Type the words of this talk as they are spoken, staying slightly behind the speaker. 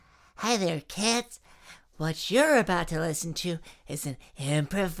Hi there, kids. What you're about to listen to is an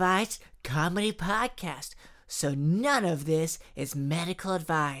improvised comedy podcast, so none of this is medical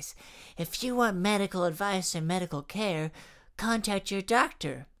advice. If you want medical advice or medical care, contact your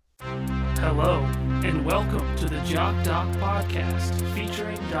doctor. Hello, and welcome to the Jock Doc Podcast,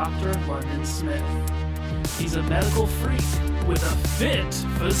 featuring Dr. London Smith. He's a medical freak with a fit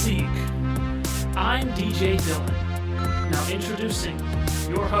physique. I'm DJ Dylan. Now introducing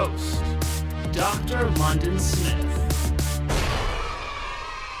your host, Dr. London Smith.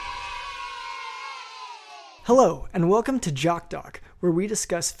 Hello, and welcome to Jock Doc, where we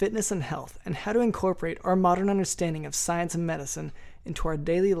discuss fitness and health and how to incorporate our modern understanding of science and medicine into our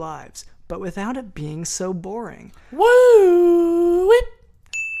daily lives, but without it being so boring. Woo! Whip.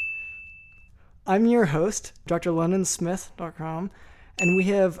 I'm your host, drlondonsmith.com, and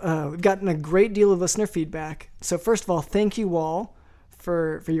we've gotten a great deal of listener feedback. So first of all, thank you all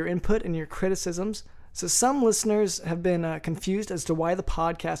for your input and your criticisms. So some listeners have been confused as to why the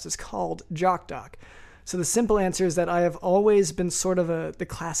podcast is called Jock Doc. So the simple answer is that I have always been sort of the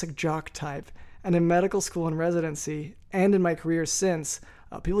classic jock type, and in medical school and residency, and in my career since,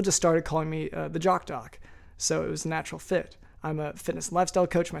 people just started calling me the Jock Doc. So it was a natural fit. I'm a fitness and lifestyle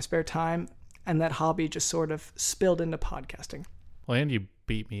coach in my spare time, and that hobby just sort of spilled into podcasting. Well, and you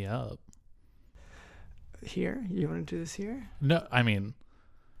beat me up. Here? You want to do this here? No, I mean,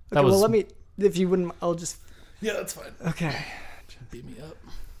 Okay, well, let me, if you wouldn't, I'll just... Yeah, that's fine. Okay. Beat me up.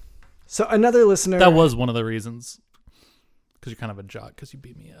 So another listener... That was one of the reasons. Because you're kind of a jock, because you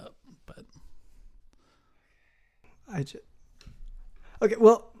beat me up. But Okay,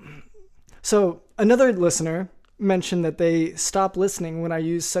 well, so another listener mentioned that they stopped listening when I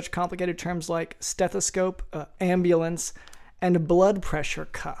used such complicated terms like stethoscope, ambulance, and blood pressure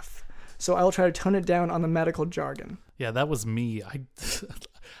cuff. So I'll try to tone it down on the medical jargon. yeah, that was me.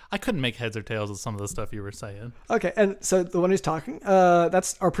 I couldn't make heads or tails of some of the stuff you were saying. Okay, and so the one who's talking,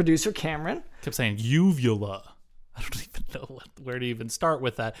 that's our producer, Cameron. Kept saying uvula. I don't even know where to even start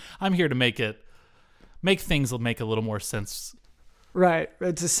with that. I'm here to make things make a little more sense. Right,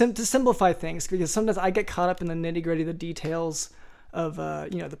 to simplify things, because sometimes I get caught up in the nitty-gritty, the details of,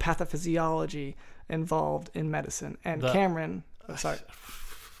 the pathophysiology involved in medicine. And Cameron,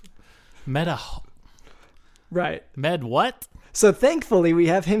 Right. Med what? So thankfully, we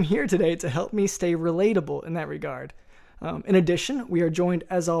have him here today to help me stay relatable in that regard. In addition, we are joined,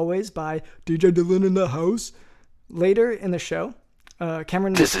 as always, by DJ Dylan in the house. Later in the show,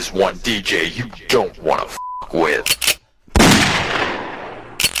 Cameron... This is one DJ you don't want to f*** with.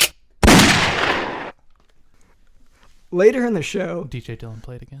 Later in the show... DJ Dylan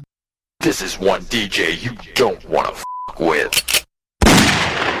played again. This is one DJ you don't want to f*** with.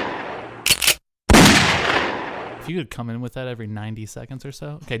 If you could come in with that every 90 seconds or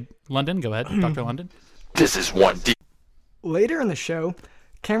so. Okay, London, go ahead. Dr. London. This is one Later in the show,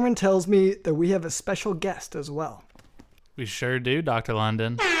 Cameron tells me that we have a special guest as well. We sure do, Dr.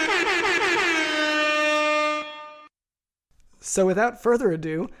 London. So without further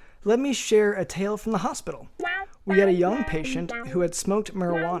ado, let me share a tale from the hospital. We had a young patient who had smoked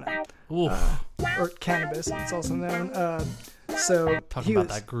marijuana, or cannabis, it's also known. Talking about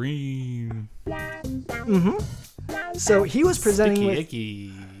that green. Mm-hmm. So he was presenting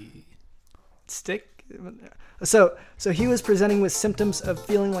icky. So he was presenting with symptoms of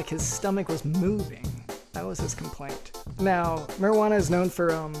feeling like his stomach was moving. That was his complaint. Now, marijuana is known for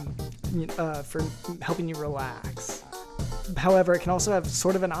helping you relax. However, it can also have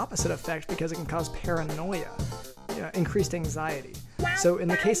sort of an opposite effect because it can cause paranoia, increased anxiety. So in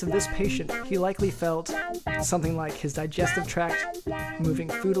the case of this patient, he likely felt something like his digestive tract moving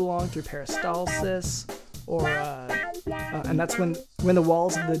food along through peristalsis, and that's when the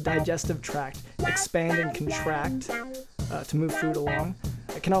walls of the digestive tract expand and contract to move food along.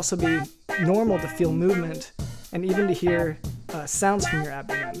 It can also be normal to feel movement and even to hear sounds from your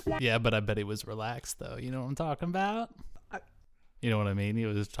abdomen. Yeah, but I bet he was relaxed, though. You know what I'm talking about? You know what I mean? He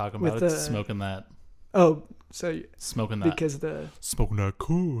was talking about smoking that. Oh, so smoking that. Because smoking that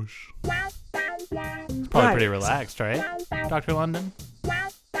kush. It's probably right. Pretty relaxed, right, Dr. London?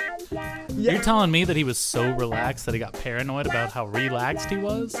 Yeah. You're telling me that he was so relaxed that he got paranoid about how relaxed he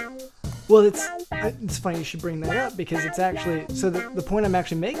was? Well, it's funny you should bring that up because it's actually... So the point I'm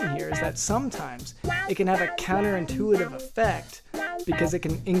actually making here is that sometimes it can have a counterintuitive effect because it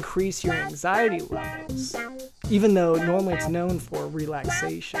can increase your anxiety levels, even though normally it's known for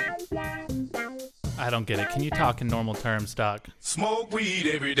relaxation. I don't get it. Can you talk in normal terms, Doc? Smoke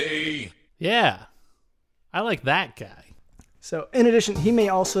weed every day. Yeah. I like that guy. So, in addition, he may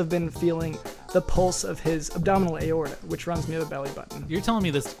also have been feeling the pulse of his abdominal aorta, which runs near the belly button. You're telling me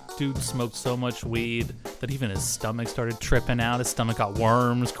this dude smoked so much weed that even his stomach started tripping out? His stomach got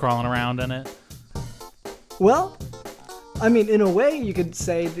worms crawling around in it? Well, I mean, in a way, you could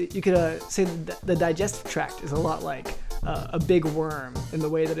say that the digestive tract is a lot like a big worm in the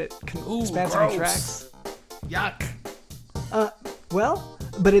way that it expands and contracts. Yuck. Well,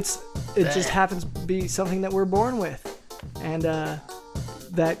 but it just happens to be something that we're born with, and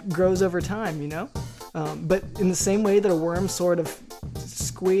that grows over time, you know. But in the same way that a worm sort of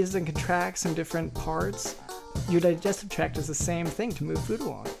squeezes and contracts in different parts, your digestive tract is the same thing to move food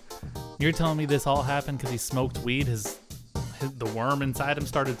along. You're telling me this all happened because he smoked weed? The worm inside him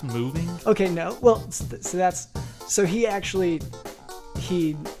started moving? Okay, no. Well, so he it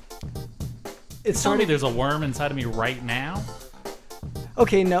Tell me started. there's a worm inside of me right now?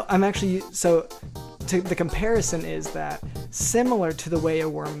 Okay, no. I'm actually the comparison is that similar to the way a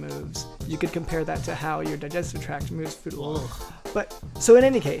worm moves, you could compare that to how your digestive tract moves food along. But so in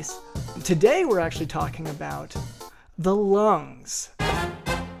any case, today we're actually talking about the lungs.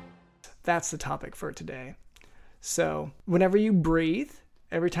 That's the topic for today. So whenever you breathe,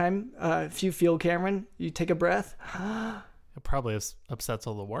 every time if you feel, Cameron, you take a breath. It probably upsets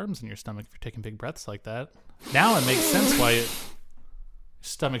all the worms in your stomach if you're taking big breaths like that. Now it makes sense why your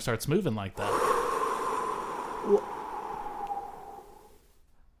stomach starts moving like that. Well,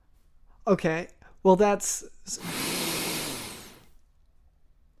 okay. Well, that's...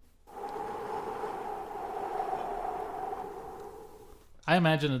 I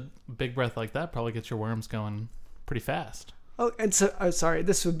imagine a big breath like that probably gets your worms going pretty fast. Oh, and so, sorry,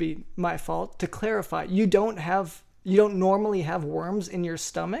 this would be my fault. To clarify, you don't normally have worms in your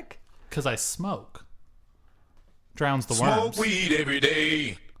stomach? Because I smoke. Drowns the Smoke worms. weed every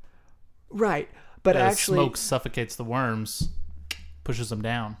day. Right. But actually... Smoke suffocates the worms, pushes them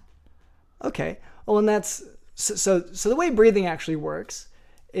down. Okay. Well, and that's... So the way breathing actually works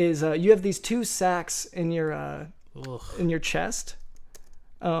is you have these two sacs in your chest.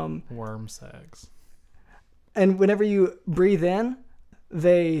 Worm sacs. And whenever you breathe in,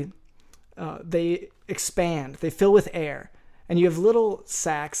 they expand. They fill with air. And you have little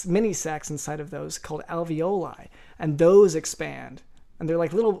sacs, mini sacs inside of those called alveoli. And those expand. And they're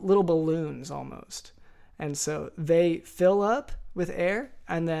like little balloons almost. And so they fill up with air.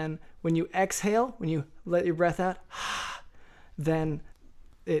 And then when you exhale, when you let your breath out, then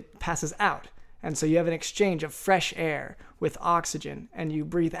it passes out. And so you have an exchange of fresh air with oxygen, and you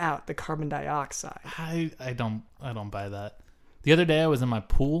breathe out the carbon dioxide. I don't buy that. The other day I was in my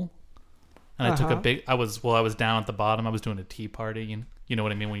pool, and I took I was down at the bottom. I was doing a tea party, you know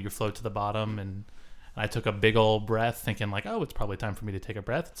what I mean, when you float to the bottom, and I took a big old breath, thinking like, oh, it's probably time for me to take a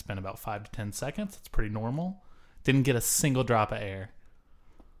breath. It's been about 5 to 10 seconds. It's pretty normal. Didn't get a single drop of air.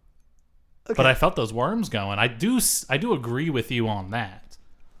 Okay. But I felt those worms going. I do agree with you on that.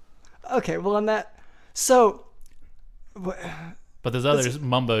 Okay, well, on that, so... But there's other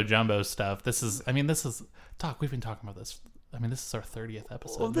mumbo jumbo stuff. This is Doc, we've been talking about this. I mean, this is our 30th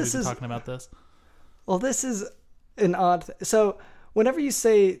episode. Well, we've been talking about this. Well, this is an odd... So, whenever you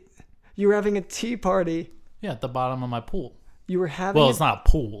say you were having a tea party... Yeah, at the bottom of my pool. You were having... Well, it's not a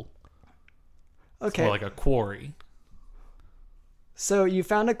pool. Okay. It's more like a quarry. So, you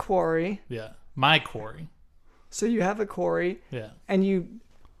found a quarry. Yeah, my quarry. So, you have a quarry. Yeah. And you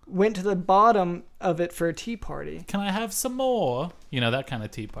went to the bottom of it for a tea party. Can I have some more? You know, that kind of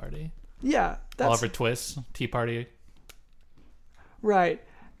tea party. Yeah. Oliver Twist, tea party. Right.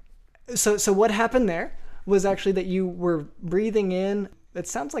 So what happened there was actually that you were breathing in, it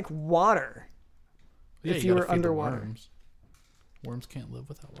sounds like water. Yeah, if you were underwater. Worms can't live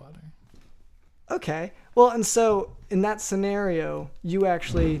without water. Okay. Well, and so in that scenario, you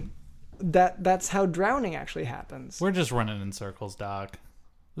actually, that's how drowning actually happens. We're just running in circles, Doc.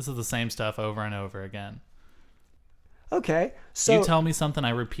 This is the same stuff over and over again. Okay. So you tell me something, I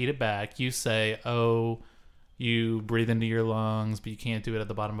repeat it back. You say, oh, you breathe into your lungs, but you can't do it at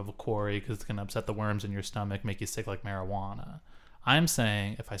the bottom of a quarry because it's going to upset the worms in your stomach, make you sick like marijuana. I'm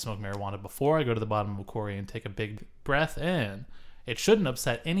saying if I smoke marijuana before I go to the bottom of a quarry and take a big breath in, it shouldn't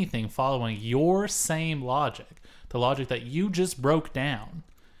upset anything following your same logic, the logic that you just broke down.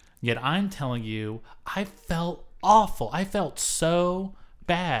 Yet I'm telling you, I felt awful. I felt so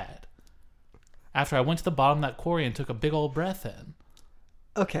bad after I went to the bottom of that quarry and took a big old breath in.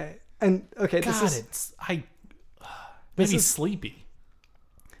 Okay. And okay, made me sleepy.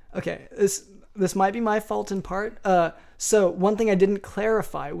 Okay, this might be my fault in part. So one thing I didn't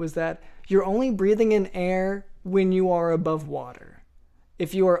clarify was that you're only breathing in air when you are above water.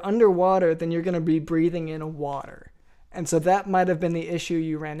 If you are underwater, then you're going to be breathing in water. And so that might have been the issue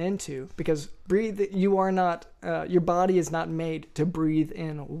you ran into, because your body is not made to breathe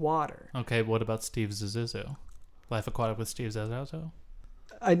in water. Okay, what about Steve Zissou? Life Aquatic with Steve Zissou?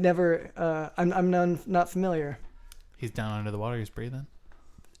 I never, I'm not familiar. He's down under the water, he's breathing.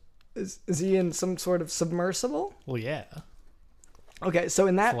 Is he in some sort of submersible? Well, yeah. Okay, so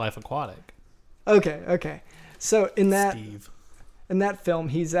in that... It's Life Aquatic. Okay. So in that... Steve. In that film,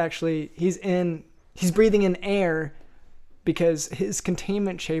 he's breathing in air because his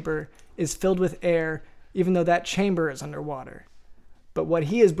containment chamber is filled with air, even though that chamber is underwater. But what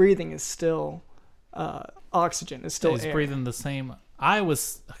he is breathing is still oxygen. Is still He's air. breathing the same. Okay.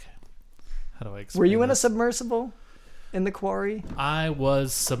 How do I explain Were you in a this? submersible in the quarry? I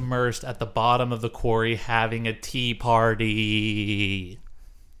was submersed at the bottom of the quarry having a tea party.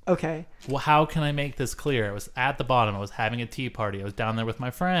 Okay. Well, how can I make this clear? I was at the bottom. I was having a tea party. I was down there with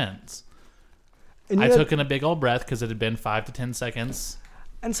my friends. And I you had- took in a big old breath because it had been 5 to 10 seconds,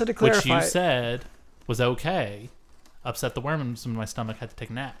 And so to which clarify, you said was okay. Upset the worms in my stomach. Had to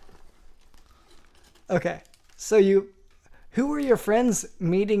take a nap. okay. So who were your friends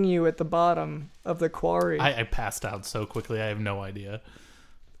meeting you at the bottom of the quarry? I passed out so quickly. I have no idea.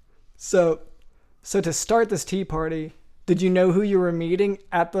 So to start this tea party, did you know who you were meeting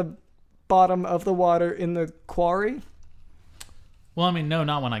at the bottom of the water in the quarry? Well, I mean, no,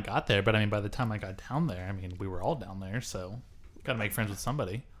 not when I got there, but I mean, by the time I got down there, I mean, we were all down there, so got to make friends with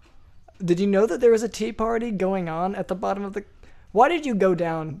somebody. Did you know that there was a tea party going on at the bottom of the... Why did you go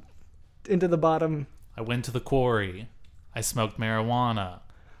down into the bottom? I went to the quarry. I smoked marijuana.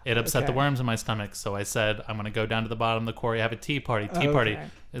 It upset the Okay. worms in my stomach, so I said, I'm going to go down to the bottom of the quarry, have a tea party. Tea party Okay.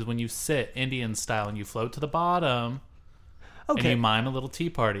 is when you sit Indian style and you float to the bottom and Okay. you mime a little tea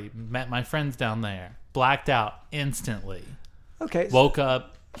party. Met my friends down there. Blacked out instantly. Okay. Woke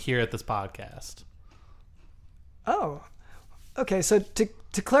up here at this podcast. Oh. Okay, so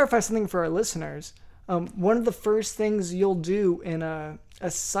to clarify something for our listeners, one of the first things you'll do in a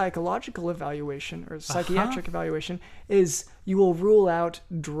psychological evaluation or psychiatric evaluation is you will rule out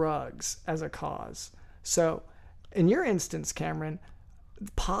drugs as a cause. So in your instance, Cameron,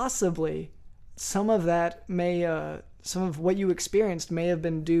 possibly some of what you experienced may have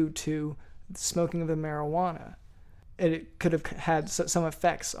been due to smoking of the marijuana. It could have had some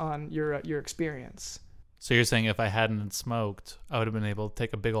effects on your experience. So you're saying if I hadn't smoked, I would have been able to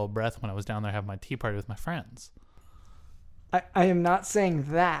take a big old breath when I was down there having my tea party with my friends. I am not saying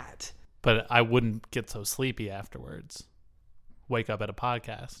that. But I wouldn't get so sleepy afterwards. Wake up at a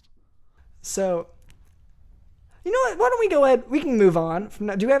podcast. So, you know what? Why don't we go ahead? We can move on.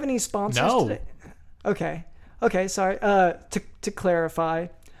 Do you have any sponsors No. today? Okay. Sorry. To clarify,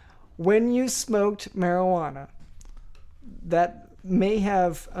 when you smoked marijuana, that may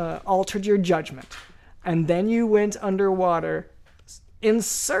have altered your judgment, and then you went underwater in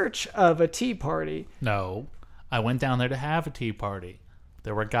search of a tea party. No, I went down there to have a tea party.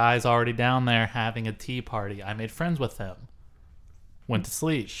 There were guys already down there having a tea party. I made friends with them. Went to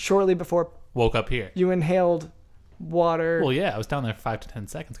sleep. Shortly before Woke up here. you inhaled water, Well, yeah, I was down there for 5 to 10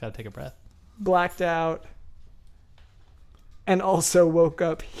 seconds. Got to take a breath. blacked out, and also woke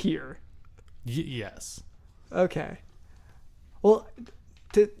up here. Yes. Okay. Well,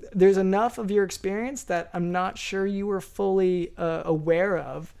 there's enough of your experience that I'm not sure you were fully aware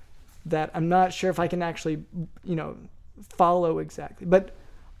of, that I'm not sure if I can actually, follow exactly. But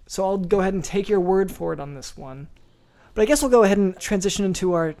so I'll go ahead and take your word for it on this one. But I guess we'll go ahead and transition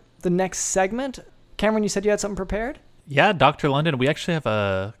into the next segment. Cameron, you said you had something prepared? Yeah, Dr. London, we actually have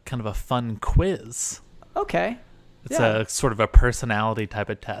a kind of a fun quiz. Okay. It's Yeah. a sort of a personality type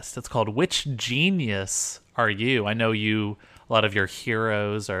of test. It's called Which Genius Are You? I know a lot of your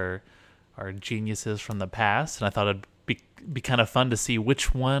heroes are geniuses from the past, and I thought it'd be kind of fun to see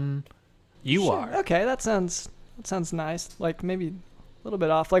which one you Sure. are. Okay, that sounds nice. Like maybe a little bit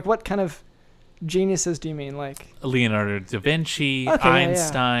off. Like what kind of geniuses do you mean? Like Leonardo da Vinci, Okay, yeah, yeah.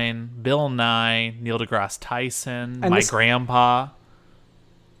 Einstein, Bill Nye, Neil deGrasse Tyson, And my this- grandpa.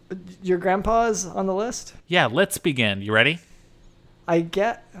 your grandpa's on the list? Yeah, let's begin. You ready? I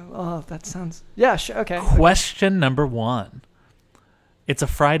get. Oh, that sounds. Yeah, sure. Okay. Question number 1. It's a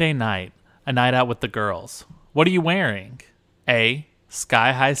Friday night, a night out with the girls. What are you wearing? A,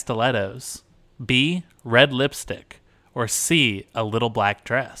 sky-high stilettos. B, red lipstick. Or C, a little black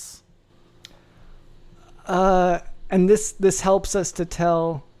dress. And this helps us to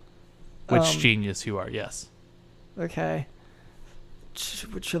tell. Which genius you are, yes. Okay.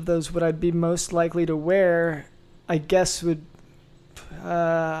 Which of those would I be most likely to wear? I guess would.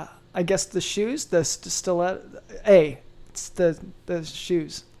 I guess the shoes, the stiletto. A. It's the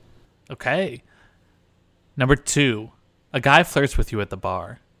shoes. Okay. Number 2. A guy flirts with you at the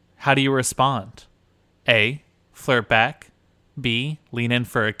bar. How do you respond? A. Flirt back. B. Lean in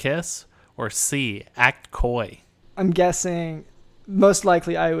for a kiss. Or C. Act coy. I'm guessing most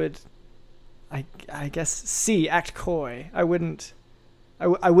likely I guess C, act coy. I wouldn't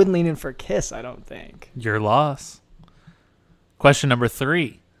lean in for a kiss, I don't think. Your loss. Question number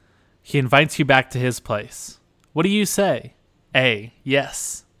 3. He invites you back to his place. What do you say? A.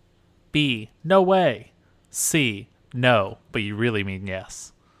 Yes. B. No way. C. No, but you really mean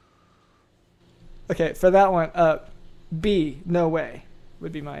yes. Okay, for that one, B, no way,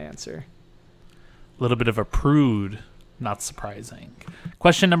 would be my answer. A little bit of a prude. Not surprising.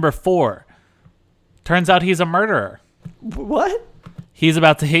 Question number 4. Turns out he's a murderer. What? He's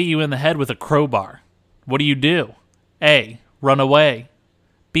about to hit you in the head with a crowbar. What do you do? A. Run away.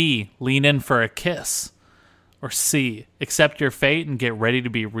 B. Lean in for a kiss. Or C. Accept your fate and get ready to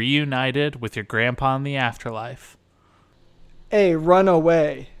be reunited with your grandpa in the afterlife. A, run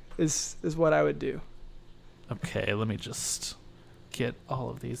away is what I would do. Okay, let me just get all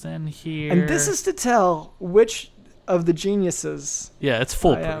of these in here. And this is to tell which of the geniuses. Yeah, it's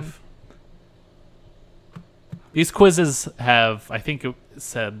foolproof. These quizzes have, I think it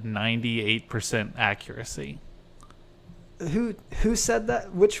said 98% accuracy. Who said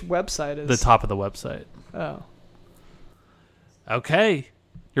that? Which website is The top of the website. Oh. Okay,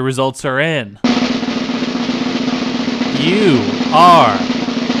 your results are in. You are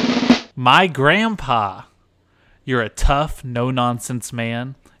my grandpa. You're a tough, no-nonsense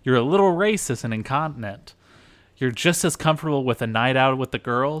man. You're a little racist and incontinent. You're just as comfortable with a night out with the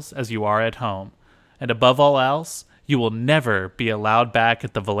girls as you are at home. And above all else, you will never be allowed back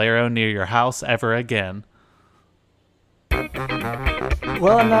at the Valero near your house ever again.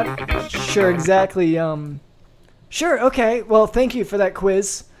 Well, I'm not sure exactly. Sure, okay. Well, thank you for that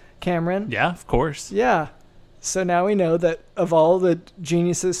quiz, Cameron. Yeah, of course. Yeah. So now we know that of all the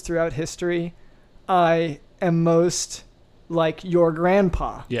geniuses throughout history, I am most like your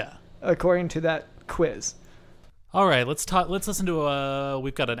grandpa, Yeah. according to that quiz. All right, let's listen to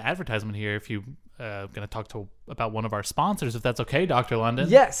we've got an advertisement here. If you going to talk about one of our sponsors, if that's okay, Dr. London.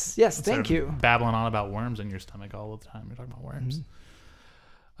 Yes, Instead thank of you. Babbling on about worms in your stomach all the time. You're talking about worms.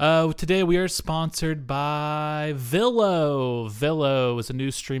 Today we are sponsored by Villo. Villo is a new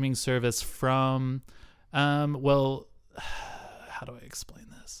streaming service from, well, how do I explain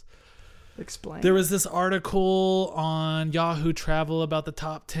this? Explain. There was this article on Yahoo Travel about the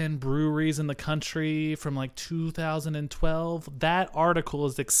top 10 breweries in the country from like 2012. That article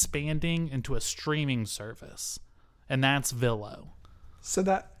is expanding into a streaming service, and that's Villo. So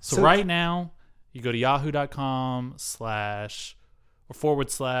right now, you go to yahoo.com/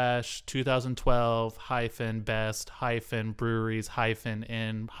 2012 -best -breweries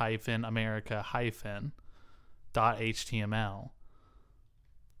 -in -America -.html.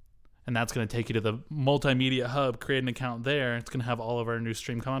 And that's going to take you to the multimedia hub. Create an account there. It's going to have all of our new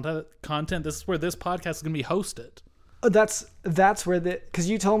stream content. This is where this podcast is going to be hosted. Oh, that's where because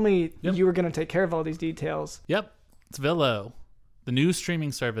you told me Yep. you were going to take care of all these details. Yep. It's Villo, the new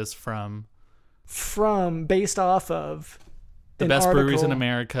streaming service from based off of the an best breweries in article.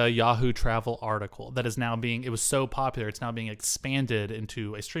 America Yahoo Travel article that is now it was so popular, it's now being expanded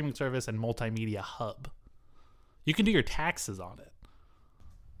into a streaming service and multimedia hub. You can do your taxes on it.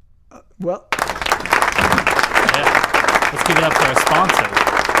 Well, Yeah. Let's give it up to our sponsor.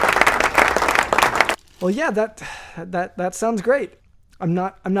 well, yeah, that sounds great. I'm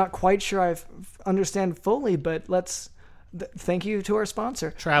not quite sure I understand fully, but thank you to our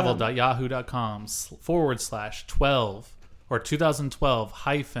sponsor. Travel.yahoo.com /12 or 2012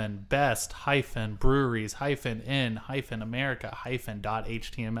 -best -breweries -in -America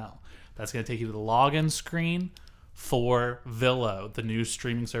 -.html. That's going to take you to the login screen for Villo, the new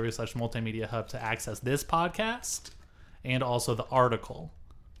streaming service / multimedia hub, to access this podcast and also the article.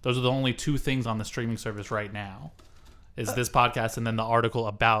 Those are the only two things on the streaming service right now, is this podcast and then the article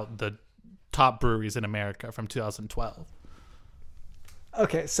about the top breweries in America from 2012.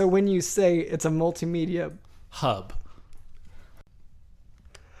 Okay, so when you say it's a multimedia, Hub.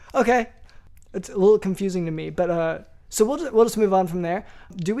 okay, it's a little confusing to me, but so we'll just move on from there.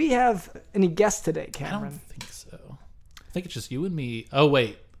 Do we have any guests today, I don't Cameron? think so. I think it's just you and me. Oh,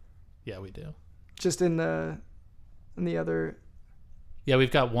 wait. Yeah, we do. Just in the other. Yeah,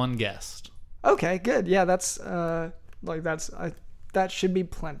 we've got one guest. Okay, good. Yeah, that should be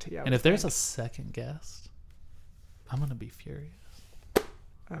plenty. And if there's a second guest, I'm going to be furious.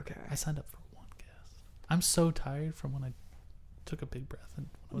 okay, I signed up for one guest. I'm so tired from when I took a big breath and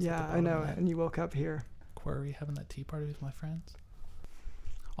when I was at the yeah, I bottom know, of that and you woke up here. quarry having that tea party with my friends.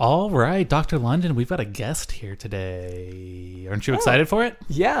 All right, Dr. London, we've got a guest here today. Aren't you excited for it?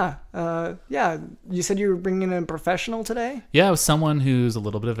 Yeah. Yeah. You said you were bringing in a professional today? Yeah, it was someone who's a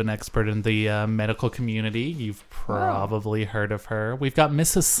little bit of an expert in the medical community. You've probably heard of her. We've got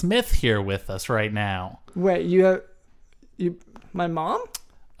Mrs. Smith here with us right now. Wait, my mom?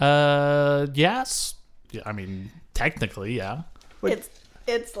 Yes. Yeah, I mean, technically, yeah.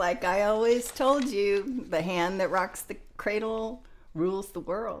 It's like I always told you, the hand that rocks the cradle rules the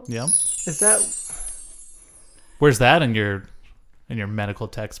world. Yeah. Is that... Where's that in your medical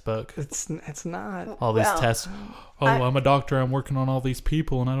textbook? It's not. All these tests. Oh, I- I'm a doctor. I'm working on all these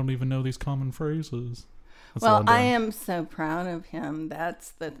people, and I don't even know these common phrases. That's all Well, I'm doing. I am so proud of him. That's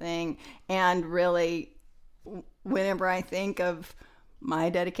the thing. And really, whenever I think of my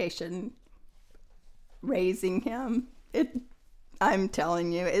dedication raising him, I'm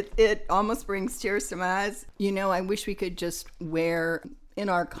telling you, it almost brings tears to my eyes. You know, I wish we could just wear in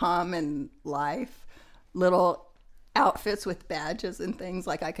our common life little outfits with badges and things.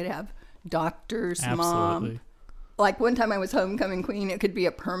 Like I could have doctor's Absolutely. mom. Like one time I was homecoming queen. It could be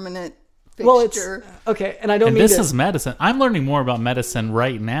a permanent fixture. Well, it's... Okay, and I don't And mean this to... is medicine. I'm learning more about medicine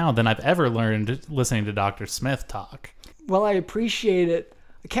right now than I've ever learned listening to Dr. Smith talk. Well, I appreciate it.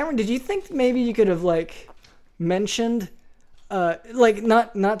 Cameron, did you think maybe you could have, mentioned...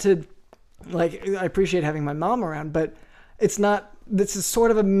 not to, I appreciate having my mom around, but it's not, this is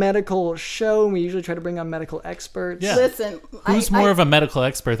sort of a medical show, and we usually try to bring on medical experts. Yeah. Listen, Who's more of a medical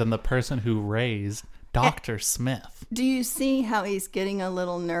expert than the person who raised Dr. Smith? Do you see how he's getting a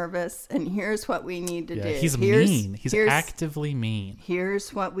little nervous? And here's what we need to Yeah, do. he's mean. He's actively mean.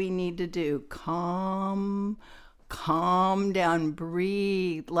 Here's what we need to do. Calm down,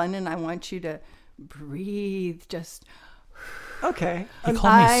 breathe. London, I want you to breathe. Just... Okay. He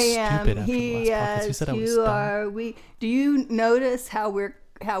called me stupid after the last podcast. He said I was you dumb. are we. Do you notice how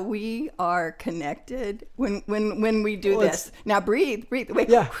we are connected when we do Well, this? Now breathe. Wait.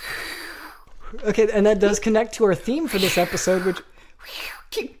 Yeah. Okay, and that does connect to our theme for this episode, which...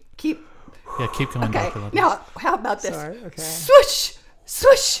 Keep. Yeah, keep going, Okay. Dr. London. Now, how about this? Sorry, okay. Swoosh,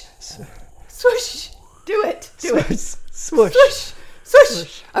 swoosh, swoosh. Do it. Swoosh.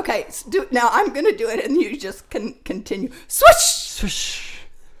 Swoosh. Okay. Do now. I'm gonna do it, and you just can continue. Swoosh. Swish.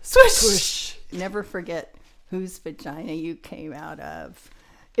 Swish. Swish. Never forget whose vagina you came out of.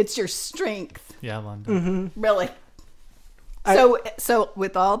 It's your strength, Yeah, London. really. So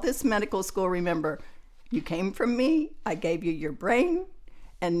with all this medical school, remember, you came from me. I gave you your brain,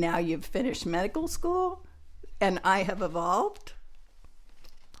 and now you've finished medical school, and I have evolved.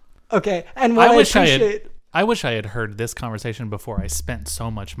 Okay, and what I appreciate... I wish I had heard this conversation before I spent so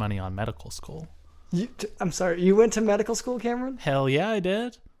much money on medical school. I'm sorry, you went to medical school, Cameron? Hell yeah, I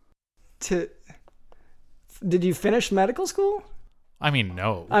did. Did you finish medical school? I mean,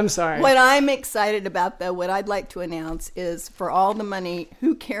 no. I'm sorry. What I'm excited about, though, what I'd like to announce is for all the money,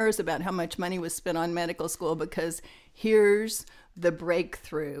 who cares about how much money was spent on medical school? Because here's the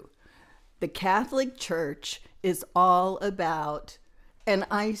breakthrough. The Catholic Church is all about, and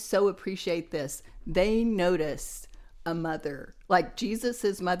I so appreciate this, they noticed a mother, like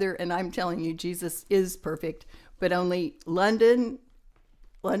Jesus' mother, and I'm telling you, Jesus is perfect, but only London's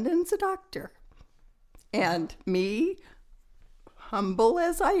a doctor. And me, humble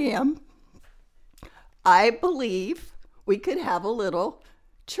as I am, I believe we could have a little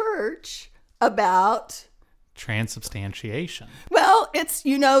church about... Transubstantiation. Well, it's,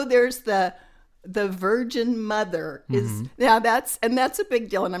 there's the Virgin Mother is now that's a big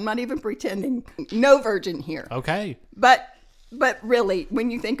deal, and I'm not even pretending. No virgin here. Okay. But really, when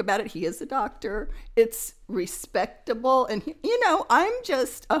you think about it, he is a doctor. It's respectable, and I'm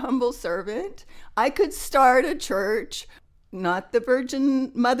just a humble servant. I could start a church, not the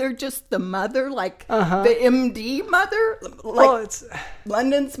Virgin Mother, just the mother, like the MD mother, like it's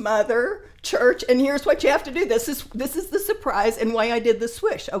London's mother church. And here's what you have to do. This is the surprise and why I did the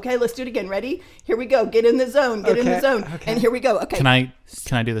swish. Okay, let's do it again. Ready? Here we go. Get in the zone. Get in the zone. Okay. And here we go. Okay. Can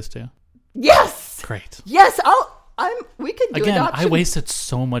I do this too? Yes. Great. Yes. We could do Again, adoption. I wasted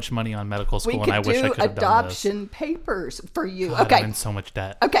so much money on medical school, We and I could wish I do could have done this. adoption papers for you. God, Okay. I'm in so much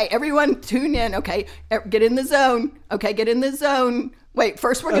debt. Okay, everyone tune in. Okay, get in the zone. Okay, get in the zone. Wait,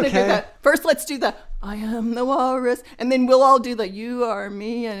 first we're going to do Okay. first let's do the I am the walrus. And then we'll all do the you are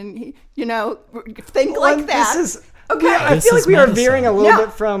me and he, think like that. This is... Okay. Yeah, I This feel is like we are medicine. veering a little Yeah.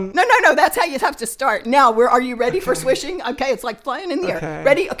 bit from... No, that's how you have to start. Now, are you ready for swishing? Okay, it's like flying in the air. Okay.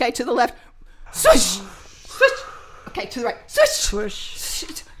 Ready? Okay, to the left. Swish! Swish! Okay, to the right. Swish!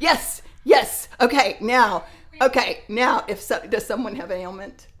 Swish. Yes. Okay, now, does someone have an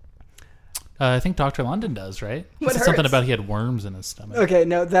ailment? I think Dr. London does, right? He What said something hurts? about he had worms in his stomach. Okay,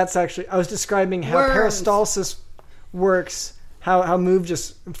 no, that's actually I was describing how Worms. peristalsis works. How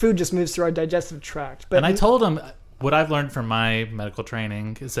food just moves through our digestive tract. But And I told him what I've learned from my medical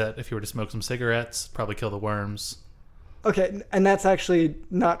training is that if you were to smoke some cigarettes, probably kill the worms. okay, and that's actually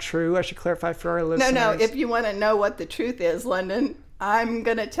not true. I should clarify for our listeners. No. If you want to know what the truth is, London, I'm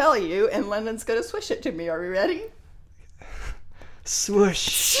gonna tell you, and London's gonna swish it to me. Are we ready?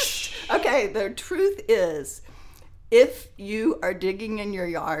 Swoosh. Okay, the truth is, if you are digging in your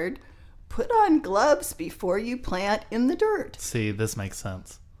yard, put on gloves before you plant in the dirt. See, this makes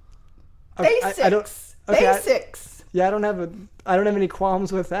sense. Okay, Basics. I don't. Okay, Basics. I don't have any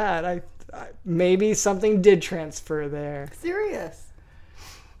qualms with that. I maybe something did transfer there. Serious.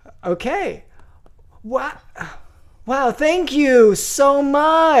 Okay. Wow, thank you so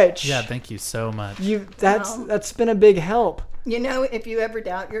much. Yeah, thank you so much. That's been a big help. You know, if you ever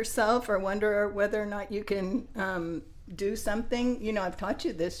doubt yourself or wonder whether or not you can do something, you know, I've taught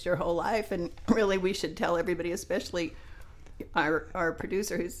you this your whole life, and really we should tell everybody, especially our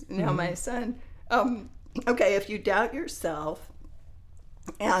producer who's now my son. Okay, if you doubt yourself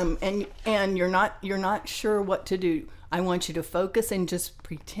and you're not sure what to do, I want you to focus and just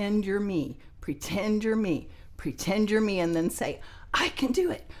pretend you're me. Pretend you're me. Pretend you're me, and then say, I can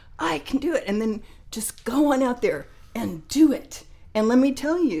do it. I can do it. And then just go on out there and do it. And let me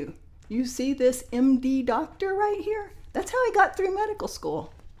tell you, you see this MD doctor right here? That's how he got through medical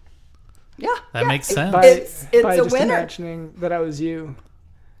school. Yeah. That makes sense. It's by a just winner. imagining that I was you.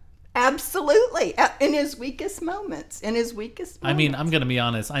 Absolutely. In his weakest moments. I mean, I'm going to be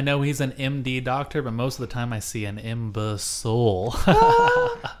honest. I know he's an MD doctor, but most of the time I see an imbecile.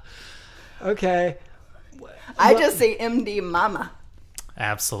 Okay. I just say MD mama.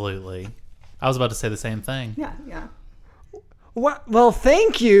 Absolutely. I was about to say the same thing. Yeah. Well,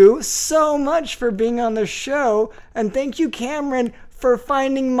 thank you so much for being on the show, and thank you, Cameron, for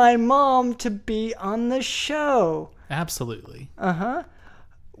finding my mom to be on the show. Absolutely.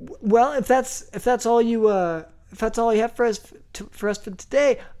 Well, if that's all you have for us for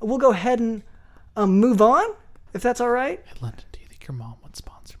today, we'll go ahead and move on. If that's all right. Hey, London, do you think your mom would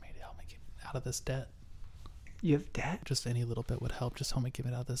sponsor me to help me get out of this debt? You have debt? Just any little bit would help. Just help me get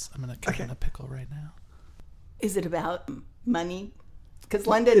out of this. I'm in a pickle right now. Is it about money? Because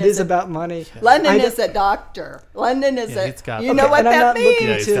London It is about money. London is a doctor. London is Yeah, he's got you the- know what and I'm that not means? looking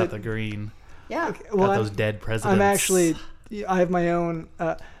Yeah, he's to- got the green. Yeah. Well, Got those dead presidents. I'm actually. I have my own.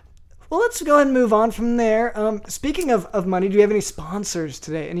 Well, let's go ahead and move on from there. Speaking of money, do you have any sponsors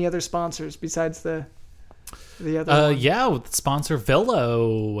today? Any other sponsors besides the other one? Yeah, with sponsor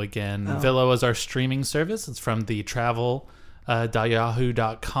Villo again. Oh. Villo is our streaming service. It's from the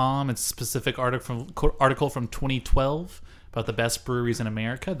travel.yahoo.com. It's a specific article from 2012 about the best breweries in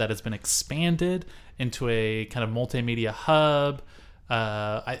America that has been expanded into a kind of multimedia hub.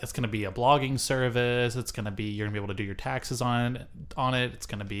 It's going to be a blogging service. It's going to be, you're going to be able to do your taxes on it. It's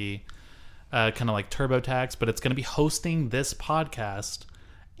going to be kind of like TurboTax, but it's going to be hosting this podcast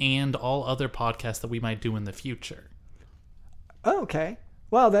and all other podcasts that we might do in the future. Oh, okay.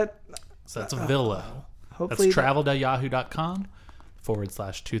 Wow, So that's Villo. hopefully That's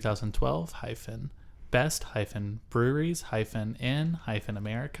travel.yahoo.com/2012 best breweries in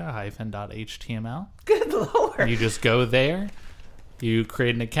America .html. Good Lord. You just go there, you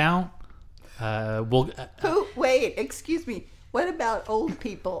create an account. Wait, excuse me. What about old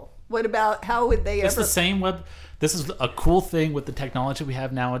people? What about how would they It's ever? the same web. This is a cool thing with the technology we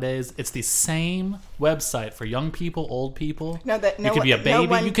have nowadays. It's the same website for young people, old people. No, that- you no could be a one- baby. no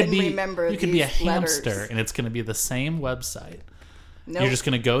one you could can be remember you could be a these hamster, letters. and it's going to be the same website. Nope. You're just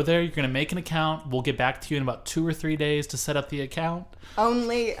going to go there. You're going to make an account. We'll get back to you in about 2 or 3 days to set up the account.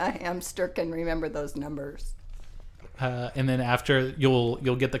 Only a hamster can remember those numbers. And then after you'll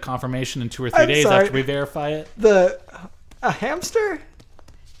get the confirmation in 2 or 3 I'm days sorry. after we verify it. a hamster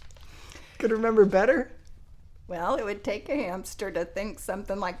could remember better. Well, it would take a hamster to think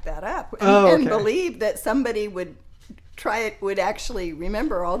something like that up and, Oh, and okay. believe that somebody would actually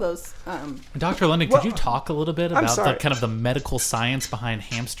remember all those. Dr. London, could you talk a little bit I'm about the sorry. kind of the medical science behind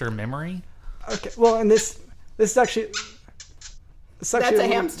hamster memory? Okay. Well, and this is actually. That's a little-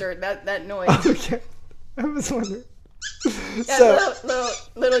 hamster. That noise. Okay. I was wondering. Yeah, So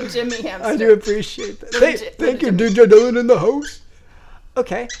little Jimmy hamster. I do appreciate that. Little Thank you, Jimmy. DJ Dylan in the house.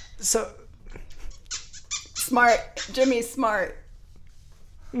 Okay, so Smart. Jimmy's smart.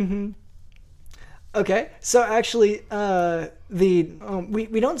 okay, so actually,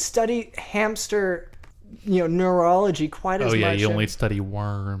 we don't study hamster, neurology quite as Oh yeah, much. you only study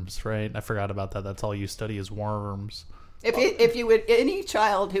worms, right? I forgot about that. That's all you study is worms. If you would, any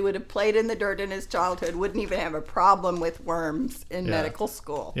child who would have played in the dirt in his childhood wouldn't even have a problem with worms in medical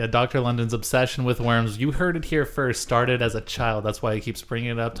school. Yeah, Dr. London's obsession with worms. You heard it here first. Started as a child. That's why he keeps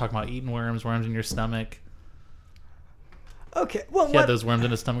bringing it up, talking about eating worms, worms in your stomach. Okay, well, He had those worms in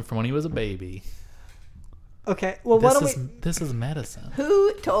his stomach from when he was a baby. Okay, well, why don't we... This is medicine.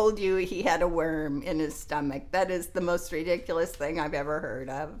 Who told you he had a worm in his stomach? That is the most ridiculous thing I've ever heard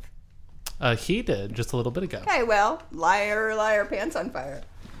of. He did just a little bit ago. Okay, well, liar, liar, pants on fire.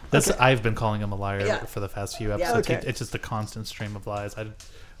 I've been calling him a liar for the past few episodes. Okay. It's just a constant stream of lies.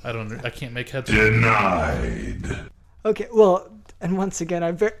 I can't make heads. Denied. Okay, well, and once again,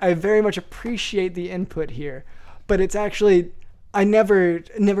 I very much appreciate the input here, but it's actually I've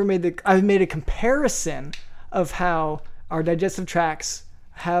made a comparison of how our digestive tracts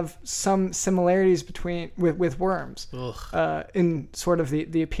have some similarities with worms in sort of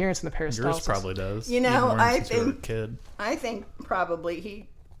the appearance and the peristalsis. Yours probably does. You know, I think probably he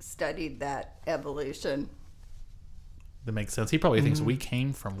studied that evolution. That makes sense. He probably thinks we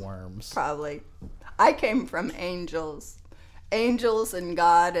came from worms. Probably. I came from angels. Angels and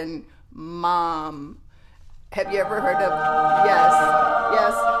God and Mom. Have you ever heard of...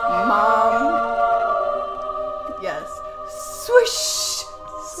 Yes, Mom. Yes. Swoosh.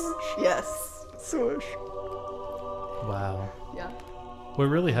 Yes. Swoosh. Wow. Yeah. We're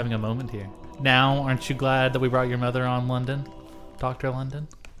really having a moment here. Now, aren't you glad that we brought your mother on, London? Dr. London?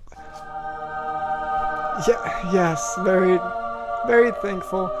 Yeah, yes, very, very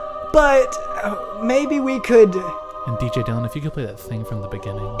thankful. But maybe we could... And DJ Dylan, if you could play that thing from the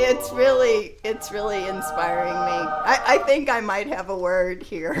beginning. It's really inspiring me. I think I might have a word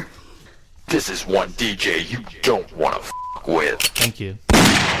here. This is one DJ you don't want to with. Thank you.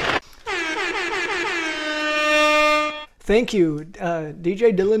 Thank you,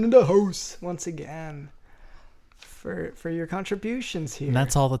 DJ Dylan and the host, once again, for your contributions here. And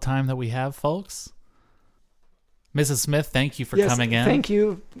that's all the time that we have, folks. Mrs. Smith, thank you for coming in. Thank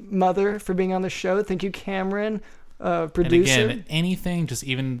you, Mother, for being on the show. Thank you, Cameron, producer. And again, anything, just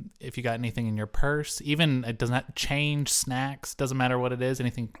even if you got anything in your purse, even it does not change snacks, doesn't matter what it is,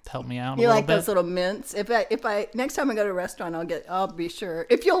 anything to help me out You a little like bit. those little mints? If I next time I go to a restaurant, I'll be sure.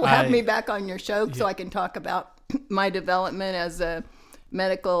 If you'll have me back on your show so I can talk about my development as a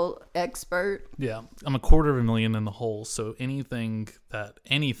medical expert. Yeah, I'm $250,000 in the hole, so anything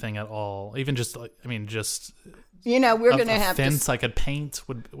at all, even just like, You know, we're a going to have fence to I could paint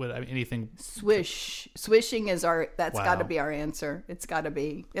would anything. swishing is that's Wow. got to be our answer. It's got to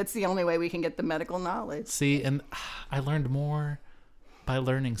be. It's the only way we can get the medical knowledge. See, and I learned more by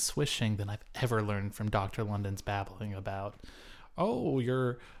learning swishing than I've ever learned from Dr. London's babbling about. Oh,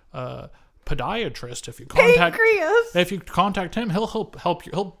 your podiatrist. If you contact him, he'll help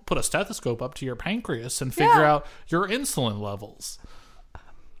you. He'll put a stethoscope up to your pancreas and figure out your insulin levels.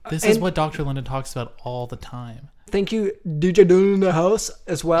 This is what Dr. London talks about all the time. Thank you, DJ Dylan in the house,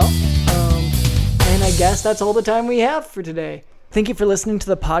 as well. And I guess that's all the time we have for today. Thank you for listening to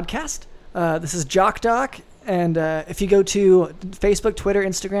the podcast. This is Jock Doc, and if you go to Facebook, Twitter,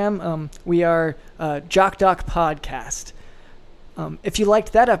 Instagram, we are Jock Doc Podcast. If you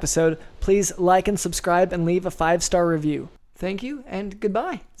liked that episode, please like and subscribe and leave a 5-star review. Thank you, and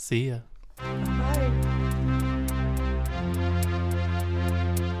goodbye. See ya.